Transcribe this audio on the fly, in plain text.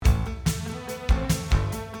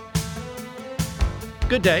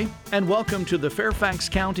Good day, and welcome to the Fairfax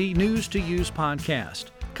County News to Use podcast.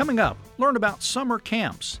 Coming up, learn about summer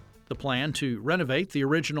camps, the plan to renovate the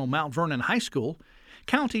original Mount Vernon High School,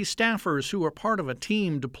 county staffers who are part of a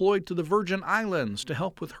team deployed to the Virgin Islands to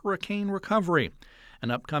help with hurricane recovery,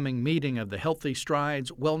 an upcoming meeting of the Healthy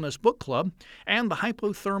Strides Wellness Book Club, and the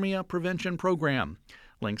Hypothermia Prevention Program.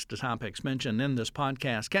 Links to topics mentioned in this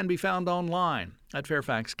podcast can be found online at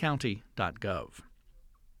fairfaxcounty.gov.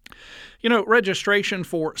 Registration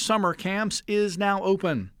for summer camps is now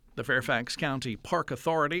open. The Fairfax County Park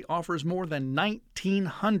Authority offers more than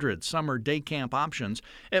 1,900 summer day camp options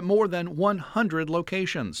at more than 100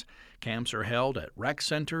 locations. Camps are held at rec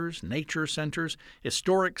centers, nature centers,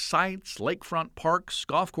 historic sites, lakefront parks,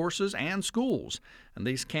 golf courses, and schools. And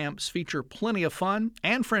these camps feature plenty of fun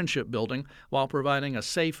and friendship building while providing a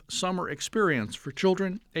safe summer experience for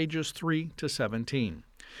children ages 3 to 17.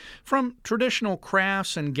 From traditional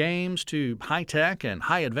crafts and games to high-tech and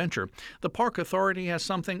high-adventure, the Park Authority has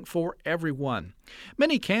something for everyone.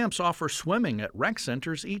 Many camps offer swimming at rec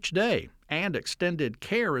centers each day, and extended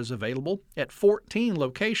care is available at 14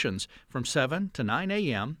 locations from 7 to 9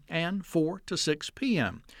 a.m. and 4 to 6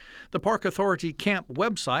 p.m. The Park Authority camp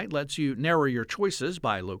website lets you narrow your choices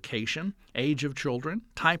by location, age of children,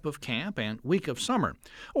 type of camp, and week of summer.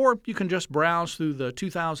 Or you can just browse through the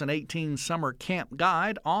 2018 Summer Camp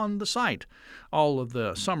Guide on the site. All of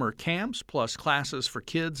the summer camps, plus classes for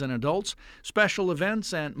kids and adults, special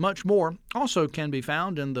events, and much more also can be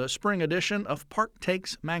found in the spring edition of Park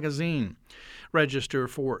Takes magazine. Register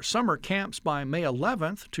for summer camps by May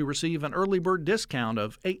 11th to receive an early bird discount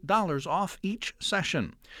of $8 off each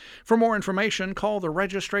session. For more information, call the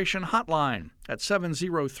registration hotline at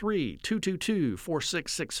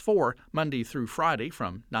 703-222-4664, Monday through Friday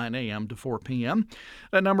from 9 a.m. to 4 p.m.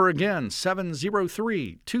 That number again,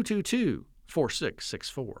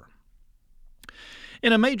 703-222-4664.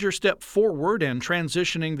 In a major step forward in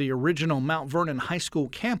transitioning the original Mount Vernon High School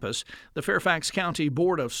campus, the Fairfax County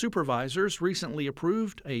Board of Supervisors recently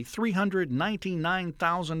approved a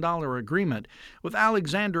 $399,000 agreement with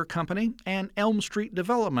Alexander Company and Elm Street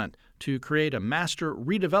Development to create a master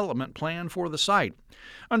redevelopment plan for the site.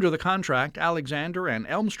 Under the contract, Alexander and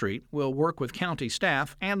Elm Street will work with county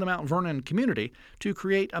staff and the Mount Vernon community to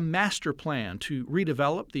create a master plan to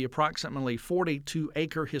redevelop the approximately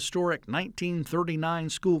 42-acre historic 1939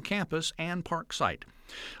 school campus and park site.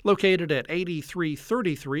 Located at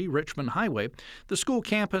 8333 Richmond Highway, the school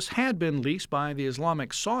campus had been leased by the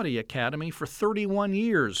Islamic Saudi Academy for 31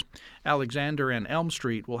 years. Alexander and Elm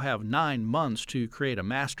Street will have 9 months to create a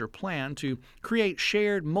master plan to create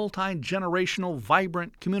shared, multi-generational,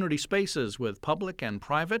 vibrant community spaces with public and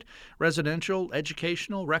private, residential,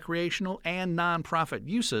 educational, recreational, and nonprofit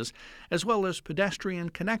uses, as well as pedestrian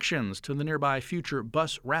connections to the nearby future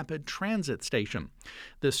bus rapid transit station.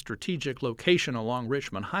 This strategic location along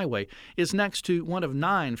Richmond Highway is next to one of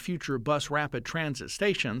 9 future bus rapid transit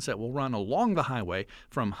stations that will run along the highway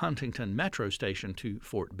from Huntington Metro Station to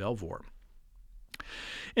Fort Belvoir.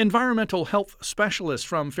 Environmental health specialists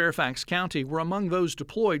from Fairfax County were among those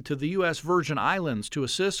deployed to the U.S. Virgin Islands to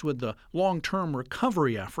assist with the long-term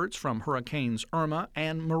recovery efforts from Hurricanes Irma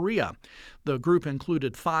and Maria. The group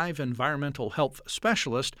included 5 environmental health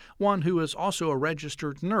specialists, one who is also a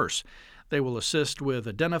registered nurse. They will assist with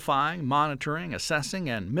identifying, monitoring, assessing,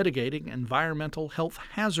 and mitigating environmental health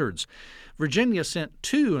hazards. Virginia sent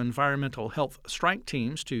 2 environmental health strike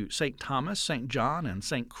teams to St. Thomas, St. John, and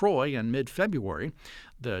St. Croix in mid-February.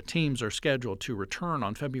 The teams are scheduled to return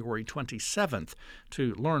on February 27th.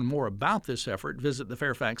 To learn more about this effort, visit the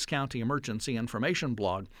Fairfax County Emergency Information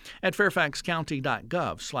blog at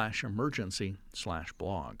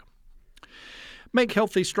fairfaxcounty.gov/emergency/blog. Make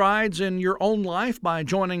healthy strides in your own life by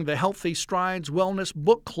joining the Healthy Strides Wellness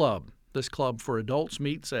Book Club. This club for adults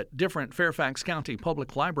meets at different Fairfax County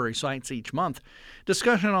public library sites each month.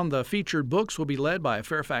 Discussion on the featured books will be led by a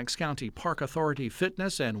Fairfax County Park Authority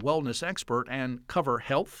fitness and wellness expert and cover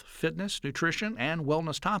health, fitness, nutrition, and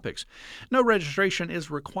wellness topics. No registration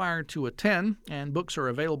is required to attend, and books are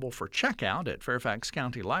available for checkout at Fairfax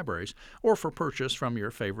County libraries or for purchase from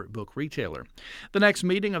your favorite book retailer. The next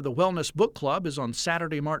meeting of the Wellness Book Club is on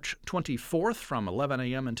Saturday, March 24th from 11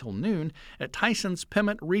 a.m. until noon at Tyson's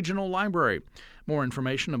Pemmant Regional Library. More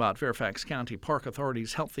information about Fairfax County Park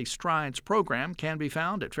Authority's Healthy Strides program can be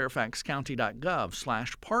found at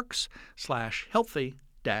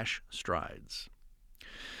fairfaxcounty.gov/parks/healthy-strides.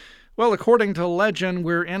 Well, according to legend,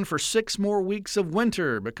 we're in for 6 more weeks of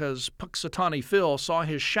winter because Punxsutawney Phil saw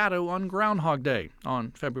his shadow on Groundhog Day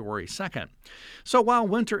on February 2nd. So while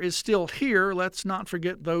winter is still here, let's not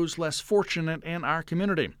forget those less fortunate in our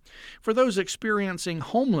community. For those experiencing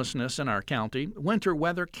homelessness in our county, winter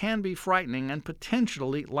weather can be frightening and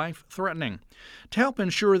potentially life-threatening. To help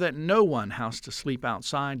ensure that no one has to sleep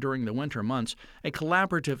outside during the winter months, a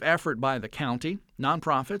collaborative effort by the county,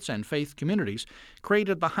 nonprofits, and faith communities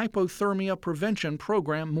created the Hypothermia Prevention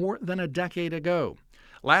Program more than a decade ago.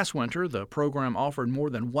 Last winter, the program offered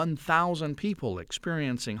more than 1,000 people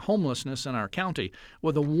experiencing homelessness in our county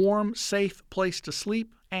with a warm, safe place to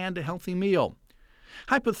sleep and a healthy meal.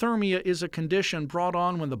 Hypothermia is a condition brought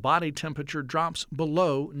on when the body temperature drops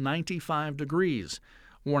below 95 degrees.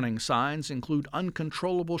 Warning signs include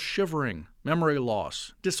uncontrollable shivering, memory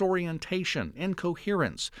loss, disorientation,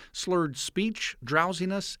 incoherence, slurred speech,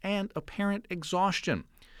 drowsiness, and apparent exhaustion.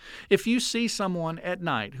 If you see someone at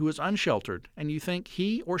night who is unsheltered and you think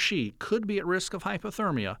he or she could be at risk of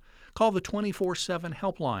hypothermia, call the 24/7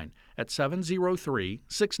 helpline at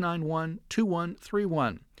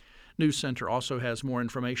 703-691-2131. News Center also has more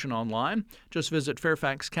information online. Just visit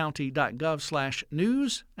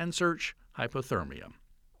fairfaxcounty.gov/news and search hypothermia.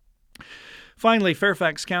 Finally,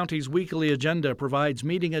 Fairfax County's weekly agenda provides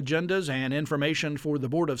meeting agendas and information for the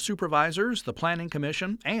Board of Supervisors, the Planning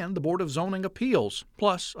Commission, and the Board of Zoning Appeals,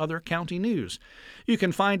 plus other county news. You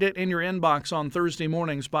can find it in your inbox on Thursday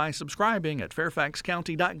mornings by subscribing at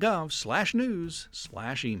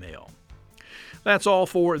fairfaxcounty.gov/news/email. That's all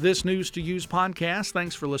for this News to Use podcast.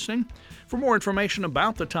 Thanks for listening. For more information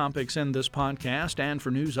about the topics in this podcast and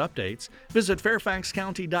for news updates, visit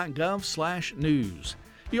fairfaxcounty.gov/news.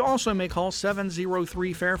 You also may call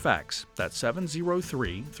 703-FAIRFAX. That's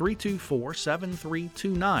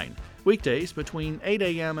 703-324-7329. Weekdays between 8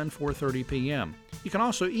 a.m. and 4:30 p.m. You can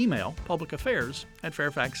also email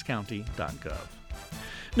publicaffairs@fairfaxcounty.gov.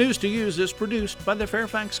 News to Use is produced by the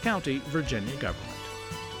Fairfax County, Virginia government.